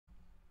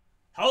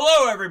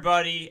Hello,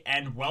 everybody,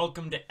 and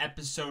welcome to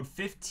episode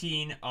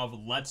 15 of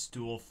Let's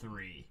Duel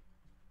 3.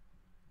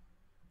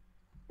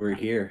 We're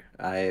here.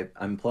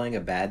 I'm playing a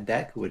bad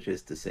deck, which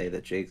is to say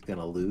that Jake's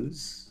gonna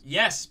lose.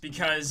 Yes,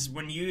 because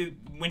when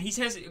he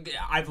says,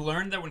 I've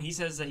learned that when he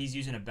says that he's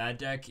using a bad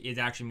deck, it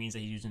actually means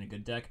that he's using a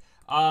good deck.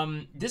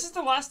 This is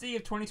the last day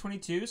of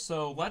 2022,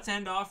 so let's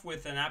end off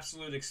with an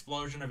absolute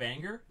explosion of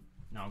anger.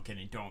 No, I'm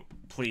kidding.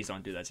 Please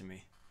don't do that to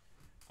me.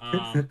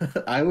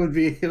 It would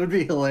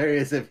be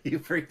hilarious if you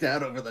freaked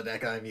out over the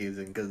deck I'm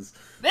using, because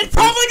it's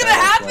probably gonna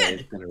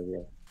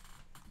happen.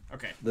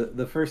 Okay.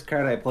 The first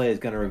card I play is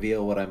gonna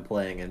reveal what I'm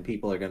playing, and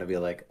people are gonna be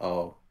like,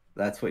 "Oh,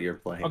 that's what you're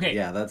playing." Okay.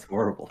 Yeah, that's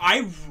horrible.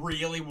 I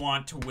really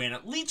want to win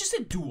at least just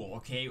a duel,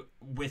 okay,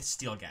 with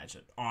Steel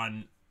Gadget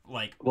on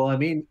like. Well, I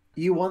mean,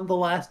 you won the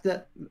last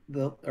the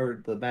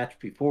match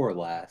before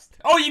last.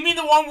 Oh, you mean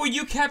the one where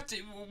you kept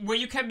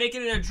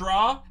making it a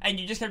draw and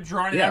you just kept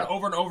drawing it out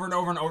over and over and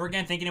over and over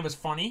again, thinking it was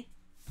funny?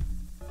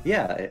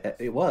 Yeah,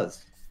 it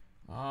was.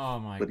 Oh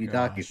my god. What are you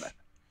talking about?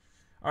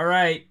 All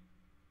right.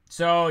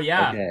 So,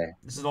 yeah. Okay.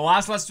 This is the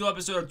last Let's Duel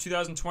episode of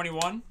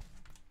 2021.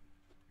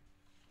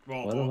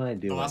 Well, what am I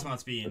doing? The last one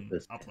that's being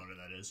uploaded,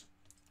 that is.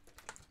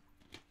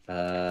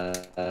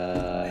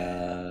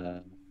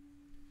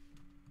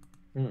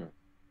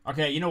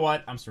 Okay, you know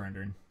what? I'm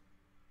surrendering.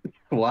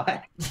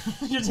 Why?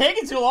 You're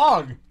taking too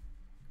long.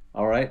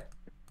 All right.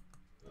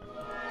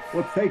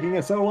 What's taking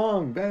us so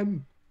long,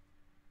 Ben?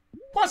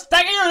 What's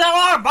taking you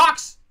that long,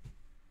 Box?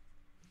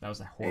 That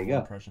was a horrible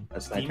impression.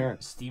 That's my turn.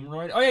 Steam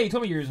Roid? Oh, yeah, you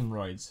told me you're using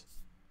Roids.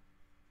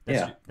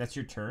 That's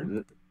your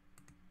turn?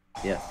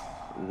 Yes.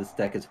 This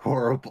deck is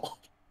horrible.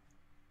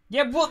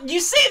 Yeah, well,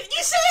 you say they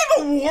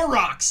have a War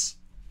Rocks.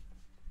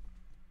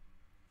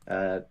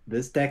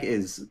 This deck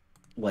is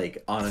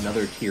like on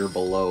another tier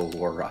below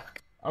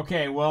Warrock.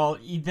 Okay, well,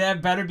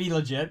 that better be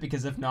legit,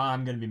 because if not,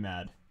 I'm gonna be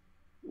mad.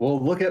 Well,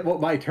 look at what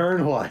my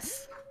turn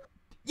was.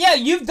 Yeah,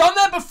 you've done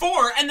that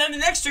before, and then the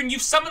next turn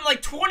you've summoned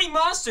like 20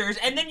 monsters,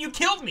 and then you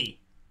killed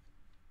me.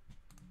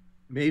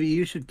 Maybe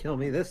you should kill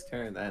me this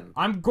turn, then.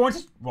 I'm going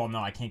to... Well, no,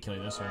 I can't kill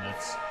you this turn.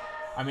 That's...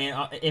 I mean,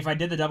 if I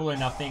did the double or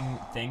nothing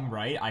thing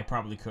right, I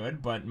probably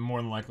could, but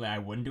more than likely I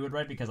wouldn't do it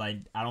right, because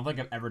I don't think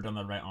I've ever done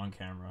that right on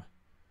camera.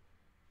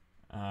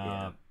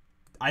 Yeah.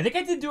 I think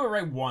I did do it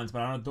right once,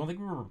 but I don't think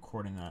we were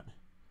recording that.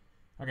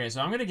 Okay,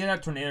 so I'm going to get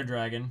out Tornado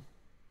Dragon.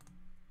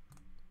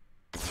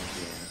 Yeah.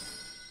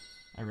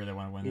 I really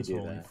want to win this,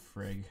 holy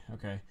frig.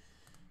 Okay,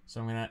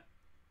 so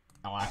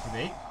I'll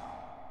activate.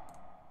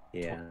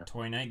 Yeah.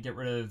 Toy Knight, get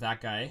rid of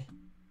that guy.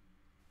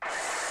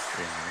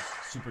 Yeah.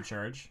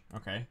 Supercharge.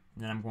 Okay.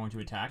 And then I'm going to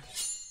attack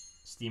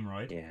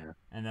Steamroid. Yeah.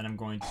 And then I'm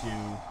going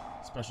to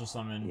special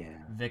summon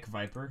Vic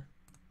Viper.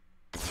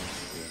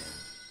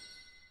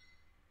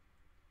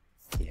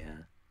 Yeah.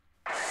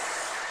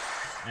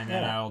 And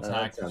then I'll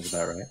attack. That sounds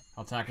about right.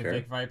 I'll attack a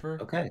Vic Viper.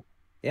 Okay.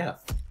 Yeah.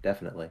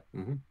 Definitely.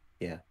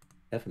 Yeah.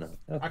 Definitely.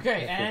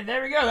 Okay, and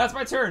there we go. That's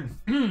my turn.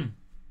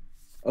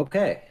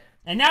 Okay.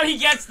 And now he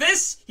gets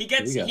this.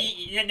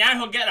 Now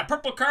he'll get a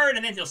purple card,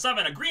 and then he'll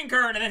summon a green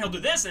card, and then he'll do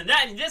this and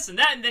that and this and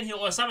that, and then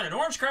he'll summon an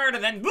orange card,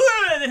 and then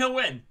he'll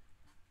win.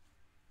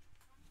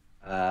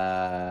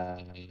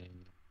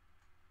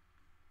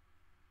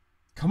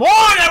 Come on!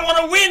 I want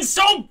to win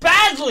so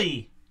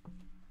badly.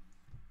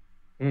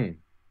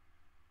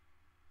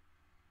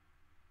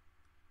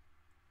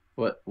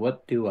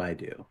 What do I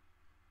do?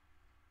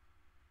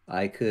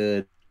 I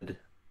could.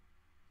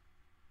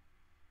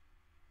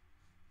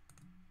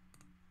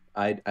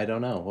 I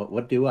don't know.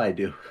 What do I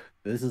do?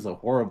 This is a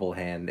horrible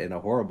hand in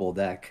a horrible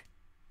deck.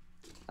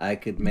 I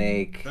could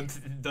make...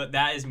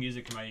 That is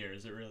music to my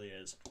ears. It really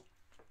is.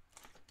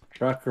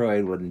 Truck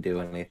Roid wouldn't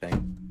do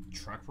anything.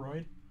 Truck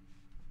Roid?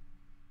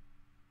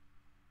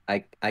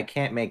 I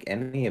can't make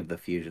any of the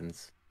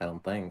fusions, I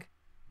don't think.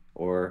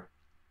 Or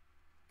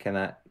can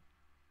I...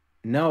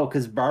 No,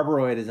 because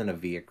Barbaroid isn't a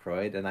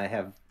Viacroid, and I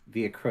have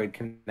Viacroid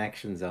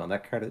Connection Zone.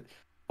 That card is...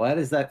 Why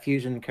does that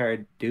fusion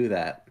card do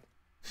that?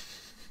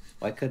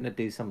 Why couldn't it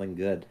do something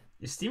good?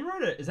 Is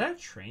Steamroid is that a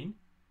train?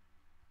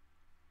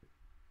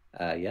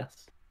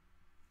 Yes.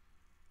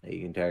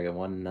 You can target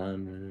one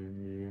none.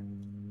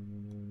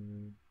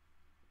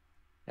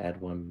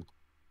 Add one.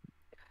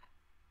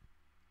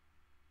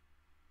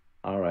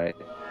 Alright.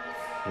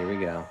 Here we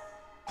go.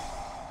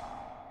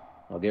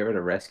 I'll get rid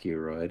of Rescue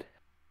Roid.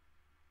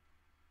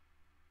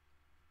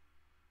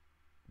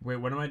 Wait,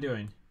 what am I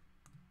doing?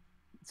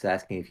 It's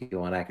asking if you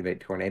want to activate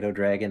Tornado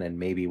Dragon and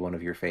maybe one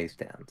of your face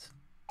downs.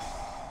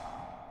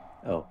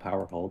 Oh,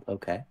 power hold.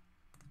 Okay.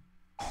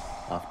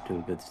 Off to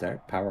a good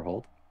start. Power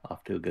hold.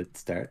 Off to a good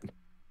start.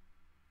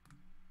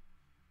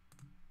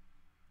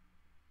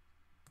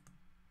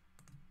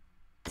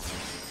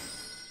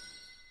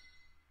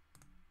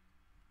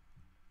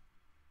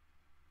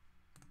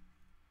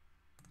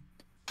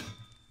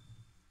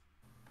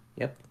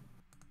 Yep.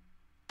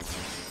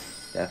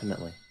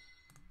 Definitely.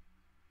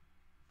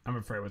 I'm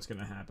afraid what's going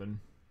to happen.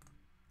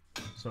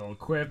 So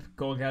equip,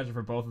 gold gadget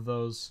for both of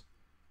those.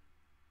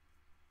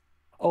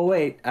 Oh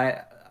wait,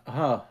 I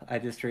Oh, I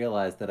just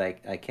realized that I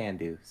can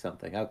do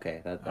something.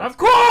 Okay, that's Of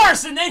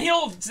course! And then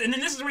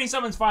this is when he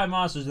summons 5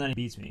 monsters and then he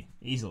beats me.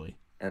 Easily.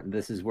 and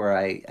this is where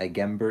I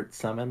Gembert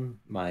summon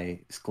my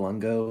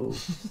Sklungo.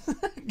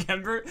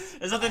 Gembert?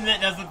 Is that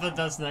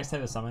that's the next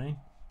type of summoning?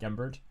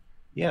 Gembert?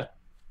 Yeah.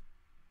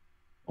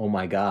 Oh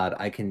my god,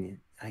 I can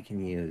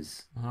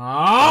use Oh,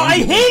 I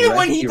hate it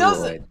when he does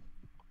Roid. it!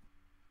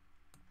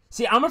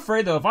 See, I'm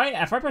afraid though, if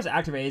I press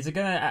activate, is it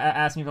gonna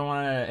ask me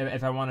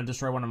if I wanna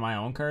destroy one of my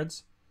own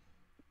cards?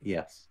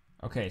 Yes.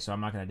 Okay, so I'm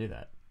not gonna do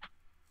that.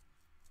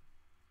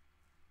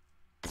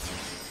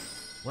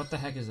 What the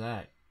heck is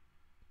that?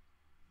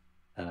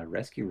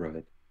 Rescue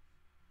Roid.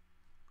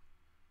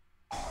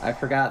 I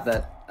forgot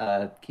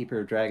that Keeper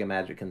of Dragon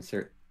Magic can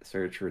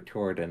search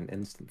Retort and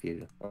Instant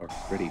Fusion, or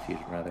Gritty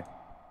Fusion rather.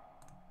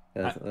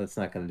 That's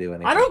not going to do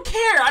anything. I don't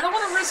care. I don't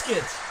want to risk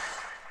it.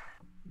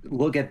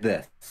 Look at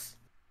this.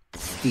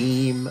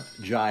 Steam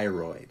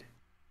Gyroid.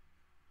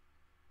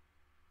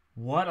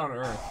 What on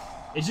earth?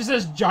 It just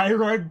says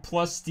Gyroid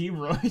plus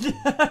Steamroid.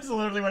 That's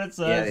literally what it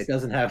says. Yeah, it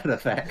doesn't have an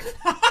effect.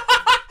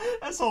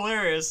 That's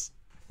hilarious.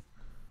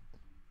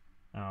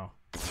 Oh.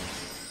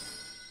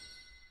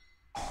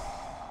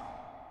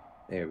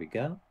 There we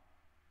go.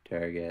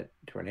 Target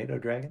Tornado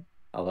Dragon.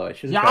 Although I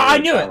should have. Yeah, I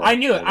knew it.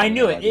 I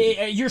knew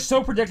it. You're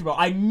so predictable.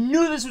 I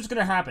knew this was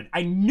gonna happen.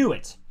 I knew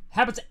it.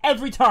 Happens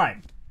every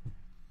time.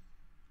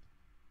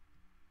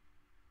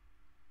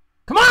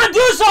 Come on, do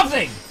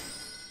something!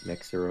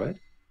 Mixeroid.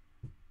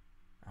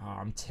 Oh,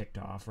 I'm ticked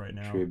off right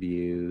now.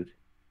 Tribute.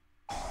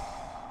 You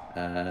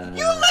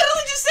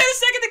literally just said a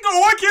second ago,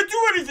 oh, I can't do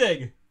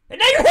anything! And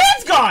now your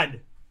hand's gone!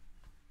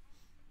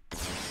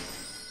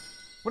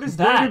 What is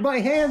Where that? did my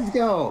hands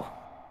go?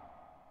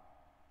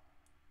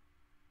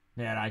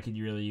 Man, I could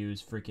really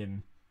use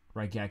freaking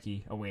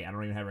Raigeki. Oh wait, I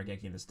don't even have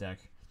Raigeki in this deck.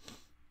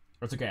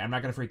 But it's okay, I'm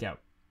not gonna freak out.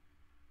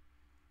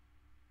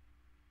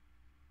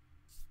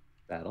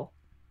 Battle.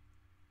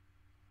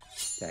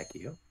 Attack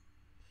you.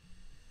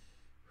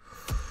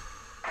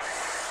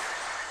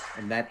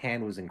 And that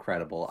hand was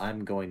incredible.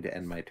 I'm going to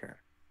end my turn.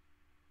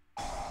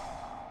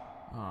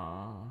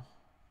 Aww.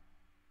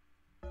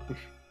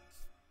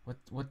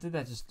 What did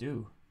that just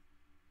do?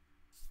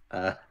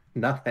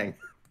 Nothing.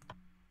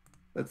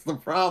 That's the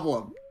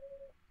problem.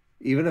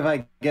 Even if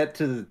I get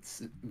to the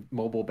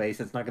mobile base,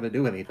 it's not going to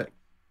do anything.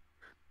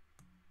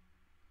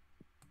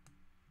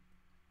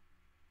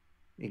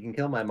 You can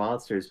kill my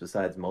monsters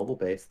besides mobile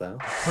base, though.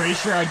 Pretty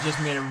sure I just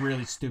made a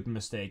really stupid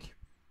mistake.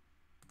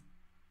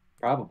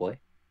 Probably.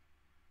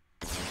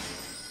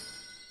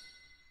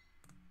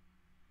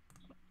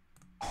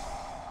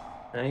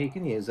 Now you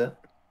can use it.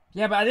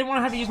 Yeah, but I didn't want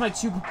to have to use my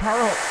 2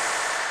 power.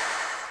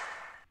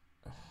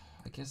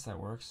 I guess that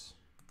works.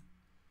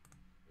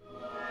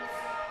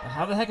 But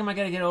how the heck am I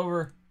gonna get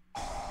over?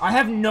 I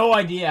have no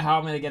idea how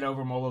I'm gonna get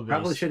over mobile base.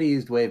 Probably should have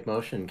used Wave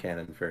Motion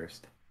Cannon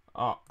first.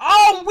 Oh,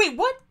 wait,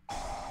 what?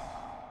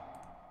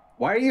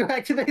 Why are you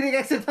activating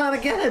Exciton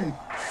again?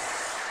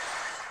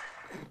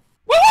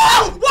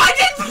 Whoa! Why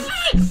did...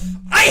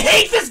 I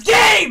hate this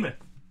game!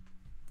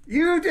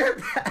 You did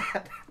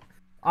that!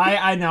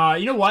 I know.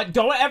 You know what?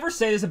 Don't ever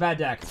say this is a bad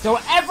deck.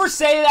 Don't ever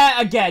say that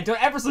again.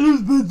 Don't ever say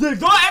this is a bad deck.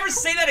 Don't ever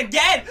say that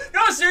again!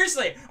 No,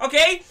 seriously,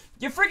 okay?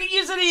 You're freaking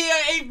using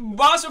a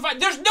boss fight.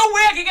 There's no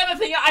way I can get the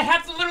thing. I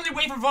have to literally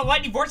wait for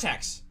Lightning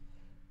Vortex.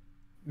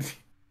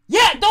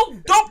 Yeah,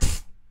 don't.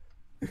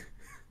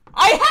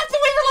 I have to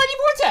wait for Lightning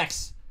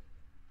Vortex.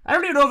 I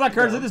don't even know if that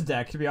card's in this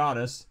deck, to be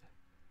honest.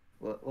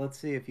 Well, let's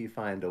see if you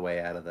find a way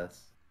out of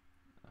this.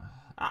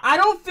 I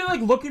don't feel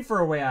like looking for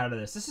a way out of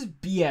this. This is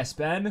BS,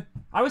 Ben.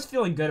 I was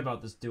feeling good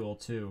about this duel,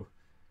 too.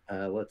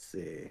 Let's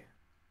see.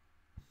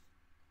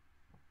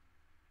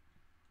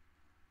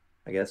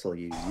 I guess I'll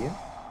use you.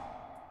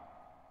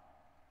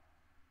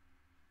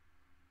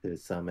 To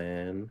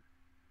summon.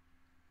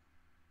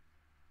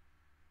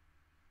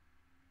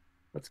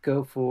 Let's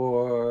go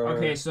for.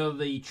 Okay, so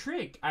the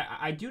trick,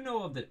 I do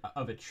know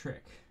of a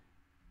trick.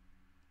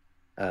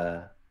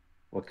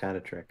 What kind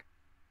of trick?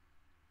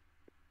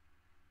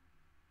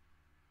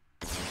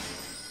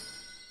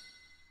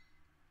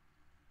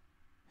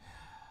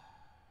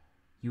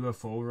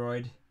 UFO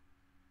Roid.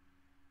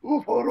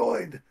 UFO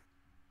Roid.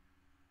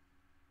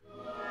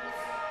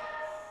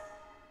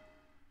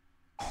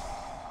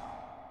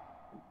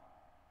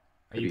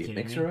 Are you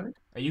kidding me?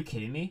 Are you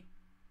kidding me?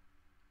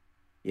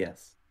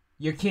 Yes.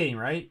 You're kidding,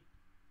 right?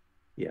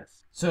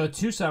 Yes. So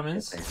 2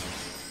 summons,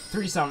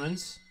 3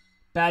 summons.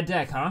 Bad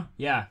deck, huh?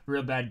 Yeah,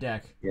 real bad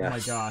deck. Yeah. Oh my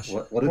gosh.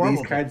 What do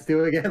these cards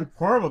do again?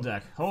 Horrible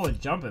deck. Holy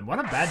jumping. What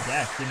a bad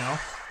deck, you know?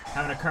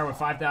 Having a card with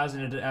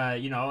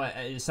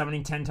 5,000,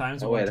 summoning 10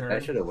 times in one turn. I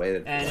should have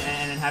waited. And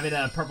then having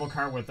a purple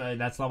card with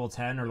that's level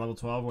 10 or level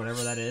 12,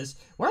 whatever that is.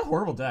 What a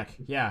horrible deck.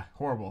 Yeah,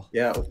 horrible.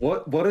 Yeah.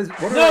 What is?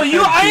 What no,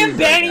 I am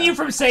banning you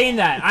from saying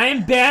that. I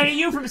am banning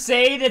you from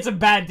saying it's a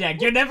bad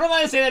deck. You're never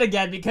allowed to say that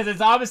again because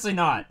it's obviously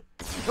not.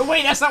 But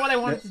wait, that's not what I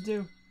wanted to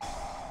do.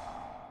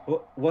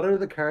 What are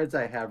the cards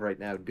I have right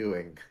now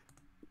doing?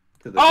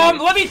 to the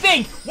base. Let me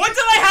think. What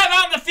did I have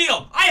out in the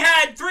field? I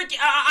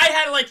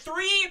had like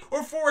 3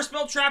 or 4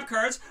 spell trap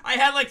cards. I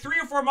had like 3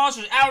 or 4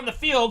 monsters out in the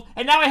field,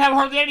 and now I have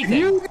hardly anything.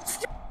 You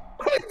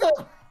destroyed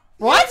them.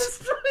 What? You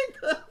destroyed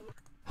them.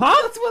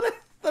 Huh?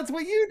 That's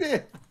what you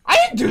did. I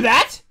didn't do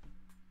that.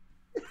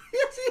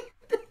 Yes, you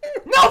did.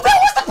 No, that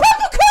was the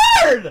purple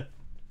card.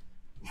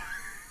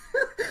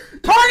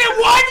 Target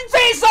one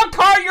face-up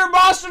card your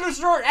monster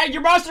destroy and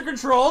your monster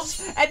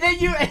controls, and then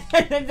you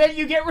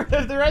get rid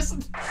of the rest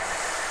of.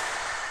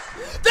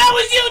 That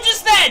was you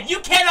just then. You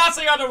cannot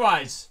say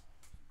otherwise.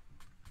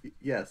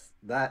 Yes,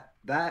 that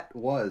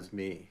was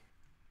me.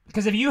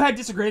 Because if you had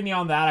disagreed with me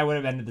on that, I would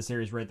have ended the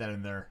series right then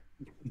and there.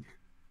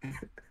 That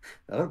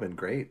would have been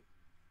great.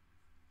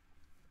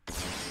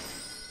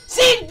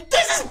 See,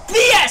 this is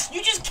BS!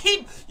 You just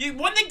keep...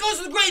 one thing goes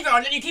to the graveyard,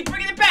 and then you keep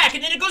bringing it back,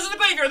 and then it goes to the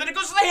graveyard, then it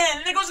goes to the hand,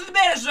 and then it goes to the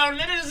banish zone, and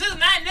then it is this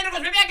and that, and then it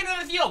goes right back into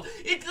the field.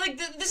 It's like,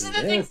 this is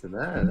the thing...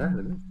 And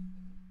that.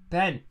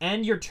 Ben,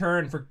 end your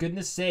turn, for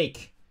goodness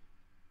sake.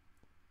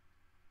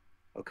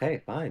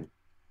 Okay, fine.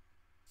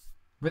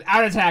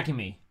 Without attacking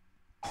me.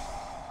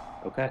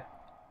 Okay.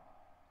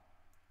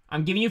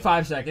 I'm giving you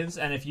 5 seconds,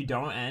 and if you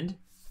don't end...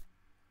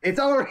 It's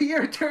already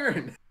your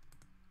turn!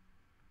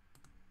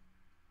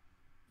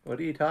 What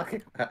are you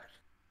talking about?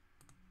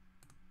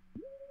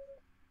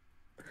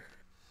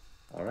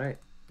 Alright,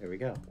 here we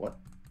go. What?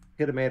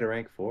 Could have made a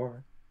rank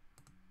 4.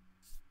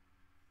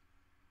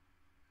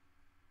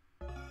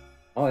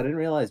 Oh, I didn't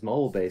realize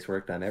mobile base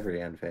worked on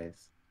every end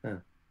phase. Huh.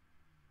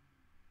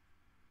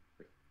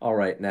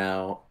 Alright,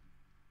 now...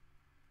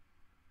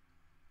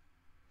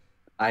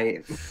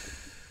 I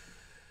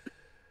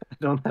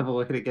don't have a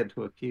way to get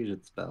to a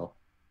fusion spell.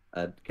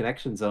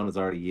 Connection zone is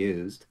already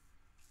used.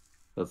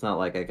 So it's not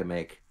like I can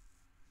make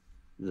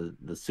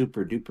the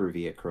super duper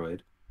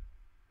Viacroid.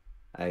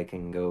 I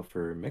can go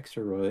for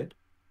Mixeroid.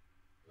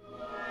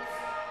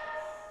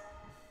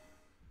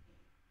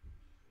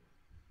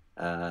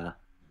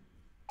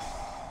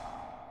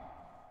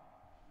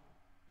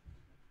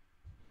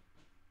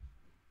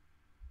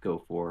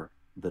 Go for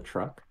the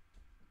truck.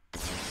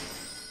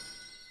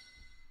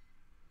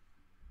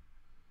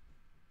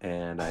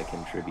 And I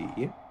can tribute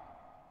you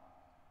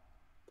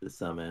to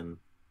summon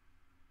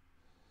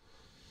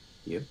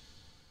you.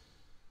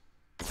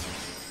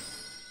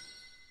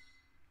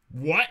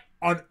 What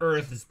on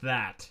earth is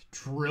that?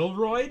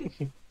 Drillroid?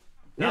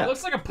 That Yeah,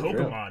 looks like a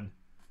Pokemon.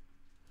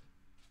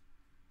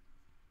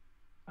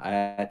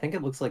 I think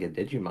it looks like a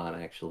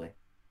Digimon, actually.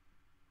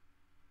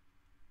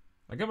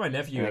 I got my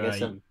nephew.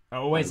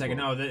 Oh, wait a second.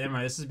 No, never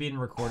mind. This is being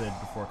recorded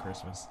before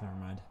Christmas. Never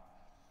mind.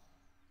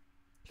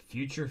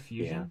 Future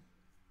Fusion? Yeah.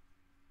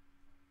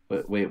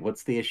 But wait,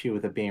 what's the issue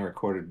with it being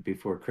recorded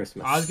before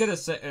Christmas? I was gonna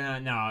say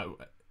no.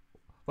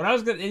 What I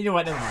was gonna, you know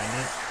what? Never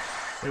mind.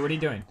 Wait, what are you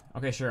doing?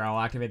 Okay, sure. I'll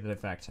activate the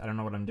effect. I don't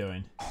know what I'm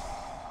doing.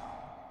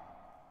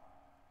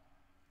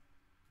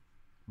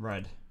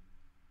 Red.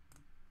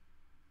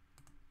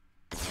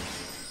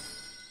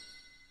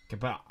 Okay,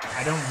 but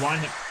I don't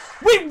want him.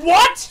 Wait,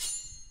 what?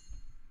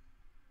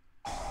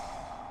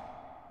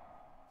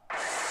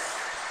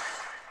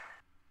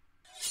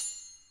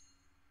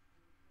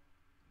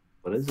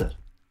 What is it?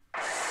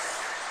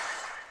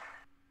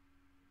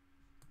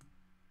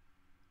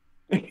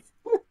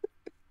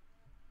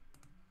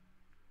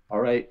 All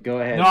right, go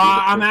ahead. No,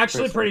 I'm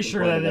actually pretty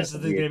sure that this is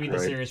going to be the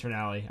series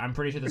finale. I'm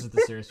pretty sure this is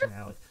the series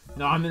finale.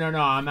 No,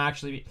 I'm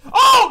actually...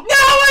 Oh, now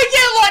I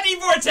get Lightning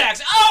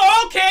Vortex!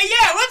 Oh, okay,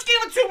 yeah, let's give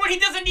it to him when he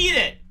doesn't need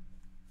it!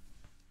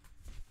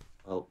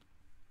 Well,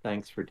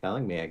 thanks for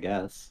telling me, I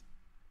guess.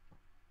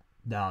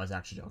 No, I was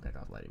actually joking. I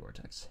got Lightning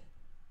Vortex.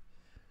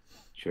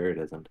 Sure it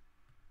isn't.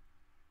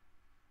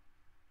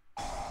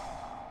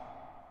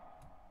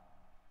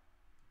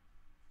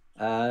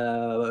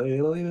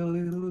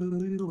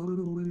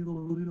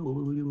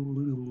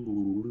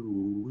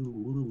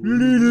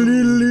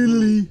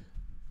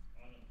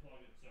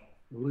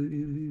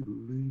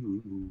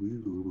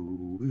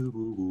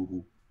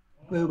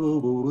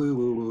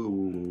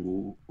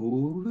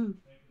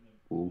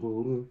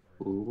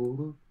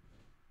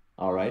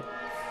 All right,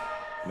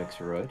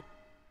 Mixeroid.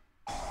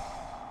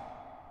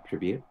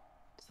 Tribute.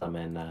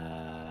 Summon.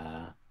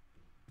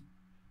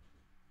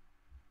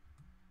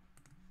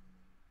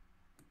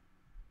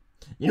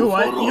 You know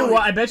what? You know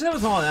what? I bet you that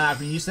was all an act.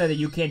 When you said that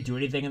you can't do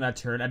anything in that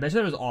turn, I bet you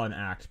that was all an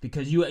act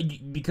because you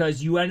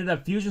ended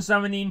up fusion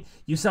summoning.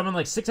 You summoned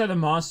like 6 other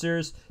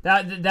monsters.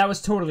 That was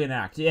totally an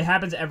act. It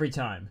happens every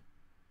time.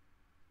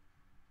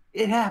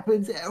 It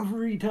happens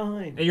every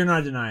time. You're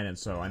not denying it,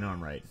 so I know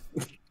I'm right.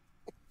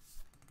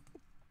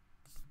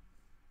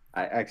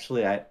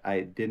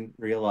 I didn't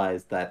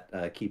realize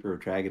that Keeper of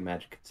Dragon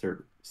Magic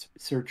could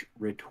search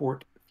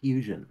retort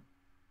fusion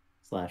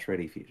 /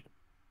 ready fusion.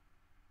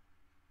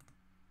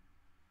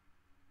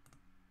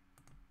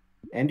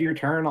 End your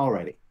turn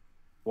already.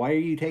 Why are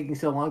you taking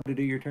so long to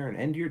do your turn?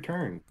 End your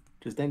turn.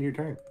 Just end your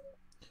turn.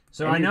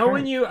 So I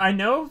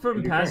know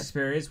from past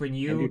experience when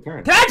you... End your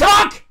turn. Can I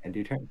talk? End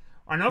your turn.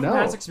 I know from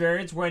past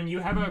experience when you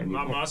have a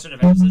monster in a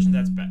defensive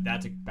position,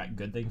 that's a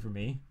good thing for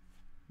me.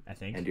 I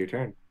think. End your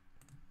turn.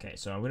 Okay,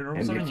 so I'm gonna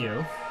normal summon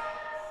you.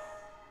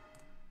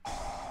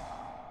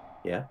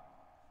 Yeah.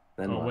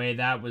 Then Oh what? wait,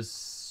 that was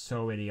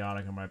so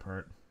idiotic on my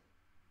part.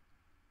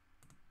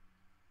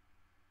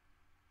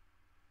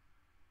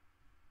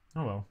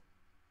 Oh well.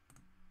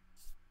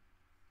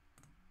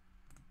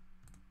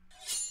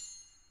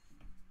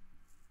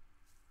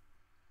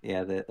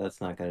 Yeah, that's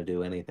not going to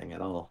do anything at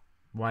all.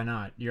 Why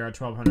not? You're at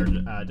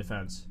 1200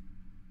 defense.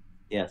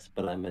 Yes,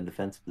 but I'm in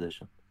defense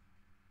position.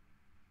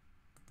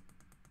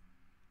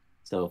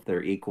 So if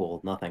they're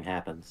equal, nothing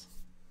happens.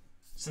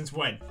 Since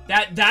when?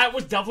 That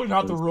was definitely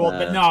not the Since, rule.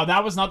 No,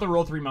 that was not the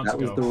rule 3 months That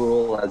ago. was the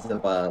rule as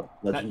of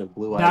Legend of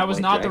Blue Eyes That was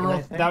White not Dragon, the rule.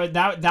 I think?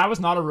 That was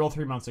not a rule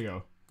 3 months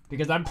ago.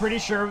 Because I'm pretty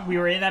sure we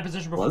were in that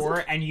position Was before,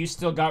 it? and you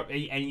still got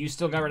rid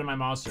of my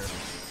monster.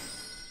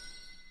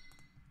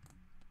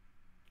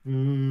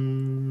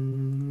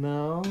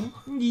 No.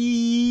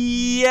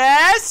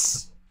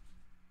 Yes.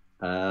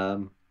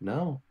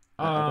 No.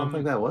 I don't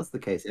think that was the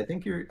case. I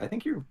think you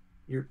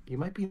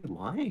might be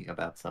lying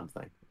about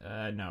something.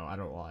 No, I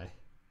don't lie.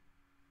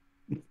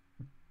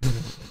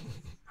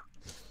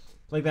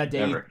 Like that day,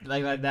 Never.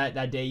 like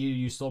that day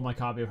you stole my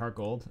copy of Heart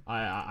Gold.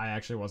 I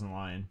actually wasn't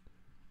lying.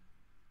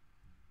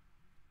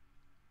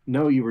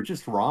 No, you were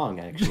just wrong,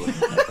 actually. I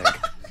think.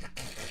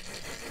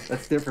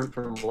 That's different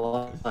from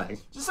lying.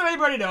 Just so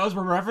anybody knows,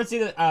 we're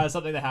referencing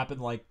something that happened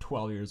like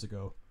 12 years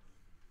ago.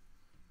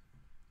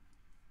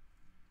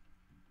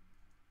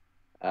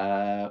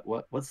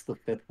 What's the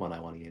fifth one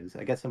I want to use?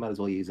 I guess I might as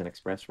well use an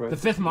Express Roid. The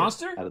fifth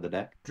monster? Out of the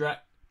deck.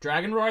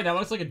 Dragon Roid? That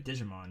looks like a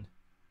Digimon.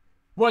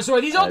 What? So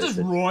are these all just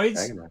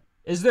Roids?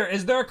 Is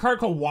there a card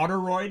called Water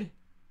Roid?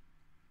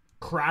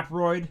 Crap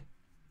Roid?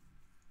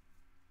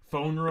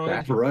 Phone Roid?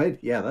 Crap Roid?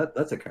 Yeah,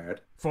 that's a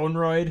card. Phone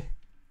Roid?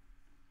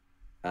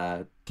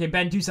 Okay,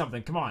 Ben, do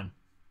something. Come on.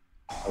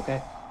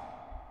 Okay.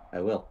 I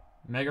will.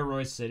 Mega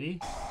Roid City?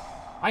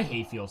 I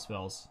hate field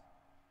spells.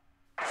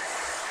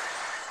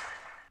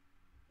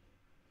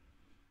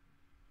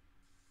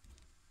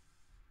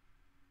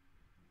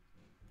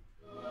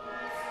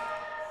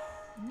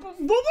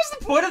 What was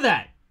the point of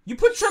that? You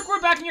put Trick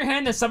Roid back in your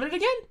hand and summon it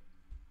again?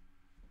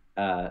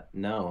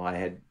 No, I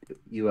had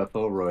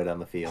UFO Roid on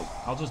the field.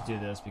 I'll just do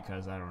this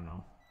because I don't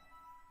know.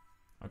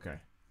 Okay.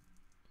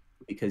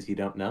 Because you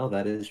don't know,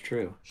 that is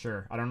true.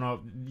 Sure. I don't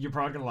know. You're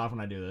probably going to laugh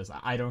when I do this.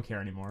 I don't care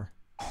anymore.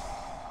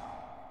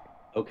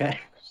 Okay.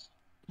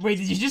 Wait,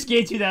 did you just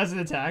gain 2,000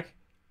 attack?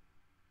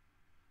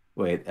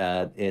 Wait,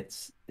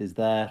 is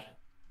that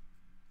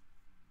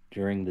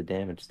during the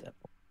damage step?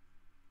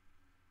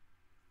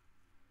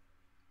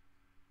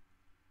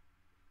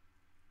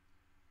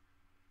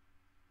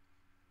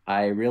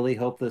 I really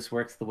hope this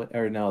works the way,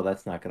 or no,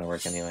 that's not going to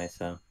work anyway,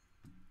 so.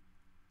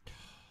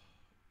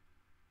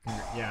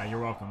 Yeah, you're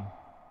welcome.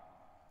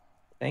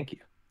 Thank you.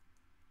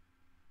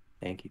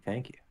 Thank you,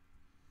 thank you.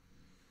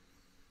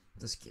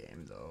 This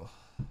game, though.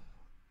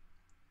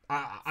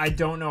 I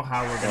don't know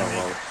how we're gonna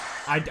make it.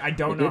 I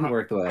don't know. It didn't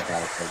work the way I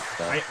thought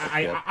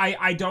it would.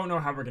 I don't know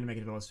how we're gonna make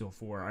it to Let's Duel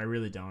 4. I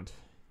really don't.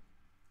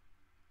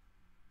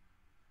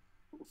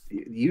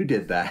 You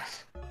did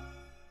that.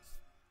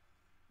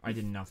 I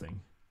did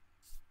nothing.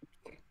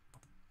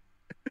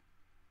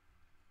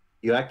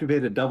 You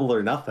activated double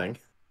or nothing.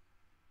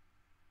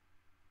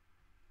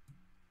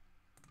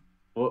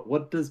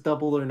 What does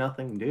double or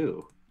nothing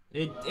do?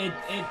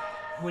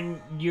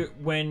 When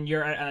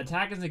your an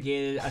attack is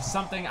negated,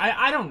 something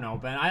I don't know,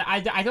 Ben.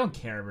 I don't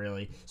care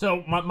really.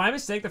 So my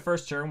mistake the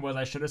first turn was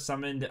I should have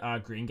summoned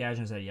green gadget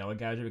instead of yellow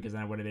gadget because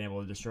then I would have been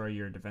able to destroy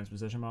your defense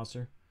position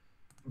monster.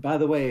 By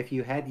the way, if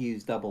you had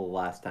used double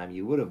last time,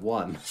 you would have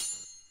won.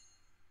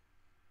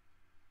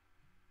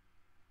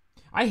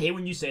 I hate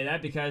when you say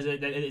that because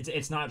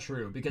it's not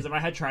true. Because if I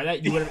had tried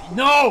that, you would have...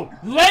 No!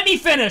 Let me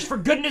finish, for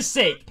goodness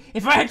sake!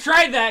 If I had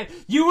tried that,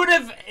 you would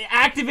have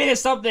activated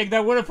something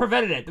that would have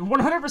prevented it.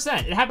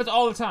 100%. It happens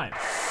all the time.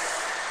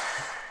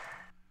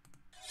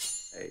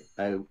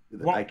 I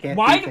can't...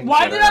 Why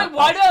did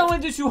I only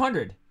do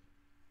 200?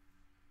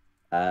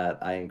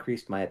 I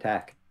increased my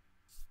attack.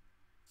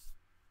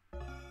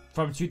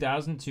 From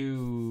 2,000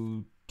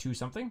 to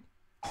something?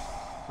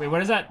 Wait,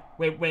 what is that?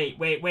 Wait.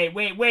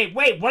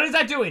 What is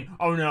that doing?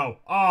 Oh, no.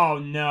 Oh,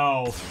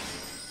 no.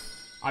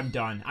 I'm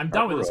done. I'm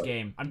done with this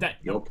game. I'm done.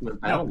 No.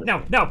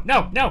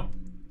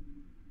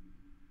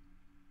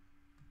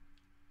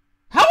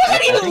 How is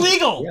that even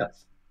legal?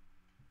 Yes.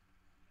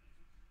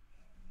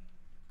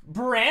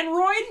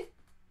 Brandroid?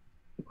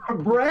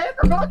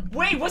 Brandroid?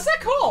 Wait, what's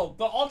that called?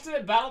 The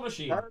ultimate battle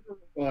machine.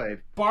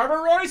 Barbaroid.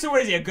 Barbaroid? So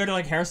what is he, a good,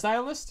 like,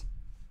 hairstylist?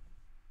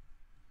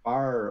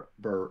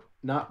 Barber.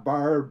 Not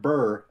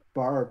barber.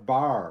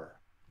 Barbar.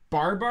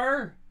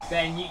 Barbar?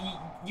 Ben,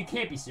 you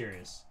can't be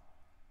serious.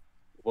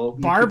 Well,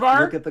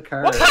 Barbar? Look at the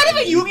card. What kind of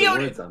a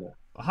Yu-Gi-Oh?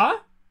 Huh?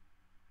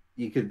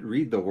 You could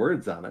read the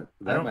words on it.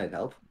 That might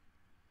help.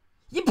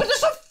 Yeah, but they're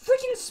so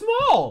freaking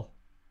small.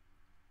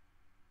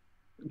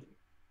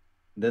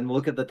 Then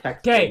look at the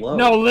text below. below.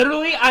 No,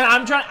 literally,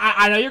 I'm trying.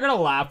 I know you're gonna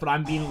laugh, but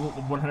I'm being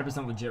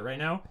 100% legit right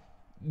now.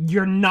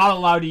 you're not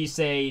allowed to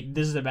say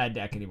this is a bad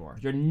deck anymore.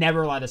 You're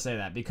never allowed to say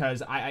that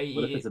because What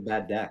if it's a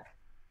bad deck?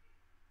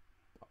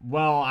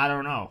 well, I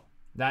don't know.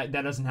 That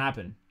doesn't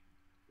happen.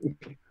 It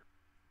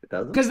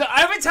doesn't. Because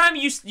every time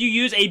you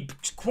use a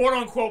quote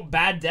unquote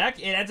bad deck,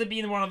 it ends up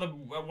being one of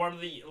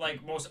the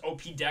like most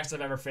OP decks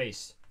I've ever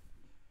faced.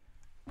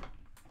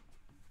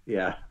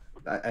 Yeah,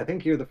 I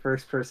think you're the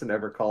first person to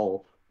ever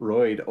call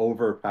Roid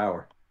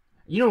overpower.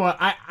 You know what?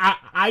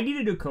 I need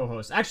a new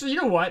co-host. Actually,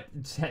 you know what?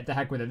 The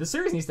heck with it. The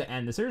series needs to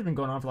end. The series has been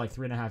going on for like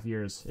 3.5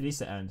 years. It needs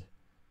to end.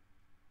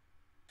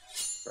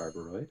 Barber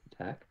Roid,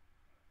 attack.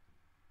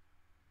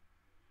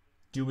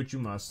 Do what you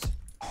must.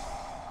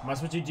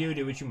 Must what you do.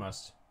 Do what you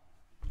must.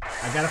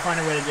 I gotta find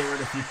a way to get rid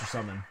of Future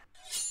Summon,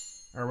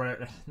 or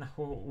whatever.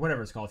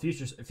 Whatever it's called.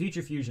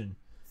 Future Fusion.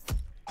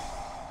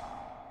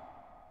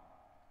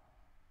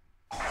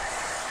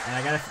 And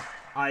I gotta.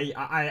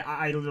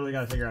 I literally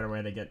gotta figure out a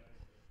way to get.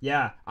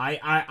 Yeah,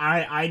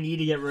 I need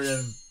to get rid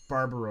of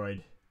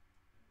Barbaroid.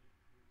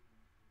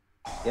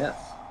 Yes,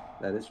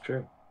 that is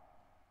true.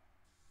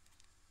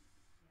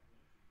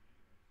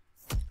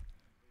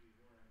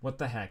 What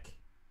the heck?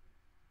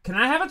 Can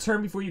I have a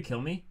turn before you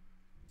kill me?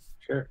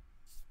 Sure.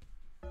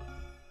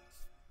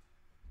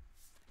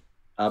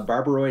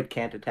 Barbaroid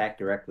can't attack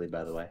directly,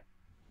 by the way.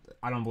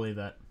 I don't believe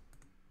that.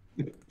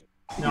 You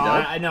No,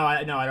 don't?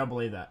 I don't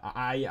believe that.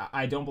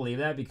 I don't believe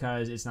that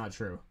because it's not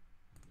true.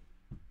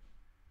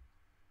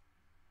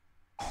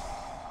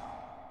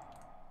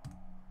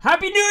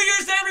 Happy New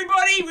Year's to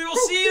everybody! We will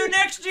see you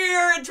next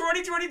year in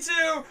 2022.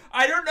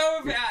 I don't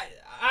know if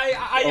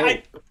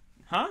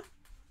huh?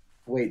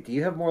 Wait, do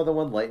you have more than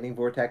one lightning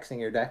vortex in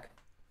your deck?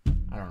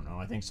 I don't know.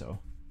 I think so.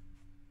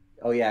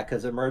 Oh yeah,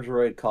 because a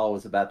Mergeroid Call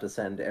was about to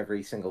send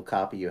every single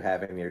copy you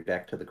have in your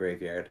deck to the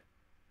graveyard.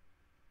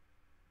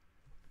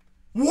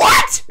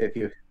 What? If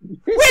you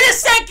Wait a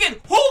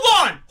second!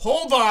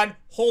 Hold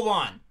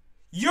on.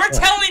 You're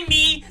telling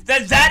me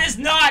that that is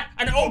not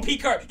an OP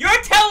card. You're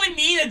telling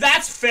me that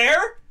that's fair?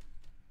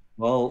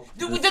 Well,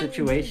 the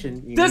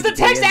situation. Does the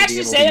text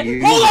actually say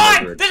it? Hold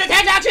on! Does the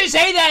text actually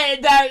say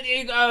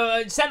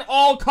that send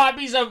all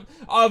copies of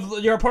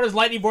your opponent's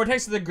Lightning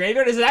Vortex to the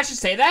graveyard? Does it actually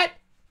say that?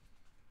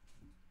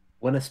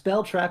 When a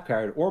spell, trap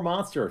card, or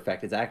monster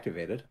effect is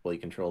activated, while you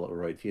control a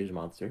Roid Fusion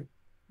monster,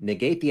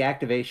 negate the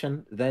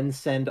activation, then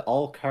send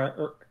all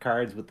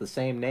cards with the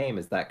same name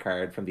as that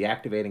card from the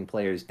activating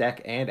player's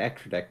deck and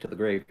extra deck to the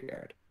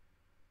graveyard.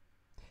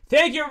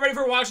 Thank you, everybody,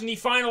 for watching the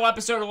final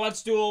episode of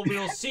Let's Duel. We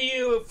will see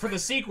you for the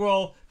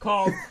sequel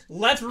called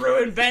Let's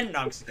Ruin Ben. No,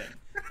 I'm just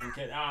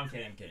kidding. I'm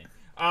kidding.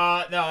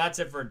 No, that's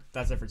it for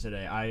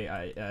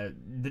today.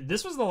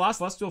 This was the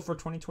last Let's Duel for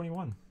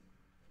 2021.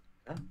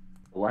 The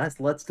last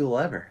Let's Duel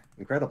ever.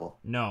 Incredible.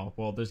 No,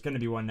 well, there's going to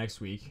be one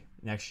next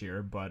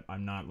year, but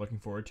I'm not looking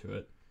forward to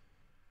it.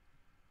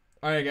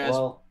 All right, guys.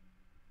 Well,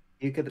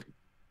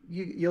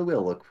 you'll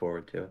look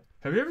forward to it.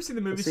 Have you ever seen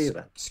the movie see you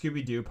then.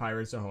 Scooby-Doo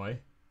Pirates Ahoy?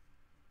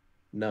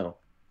 No.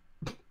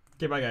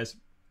 Okay, bye, guys.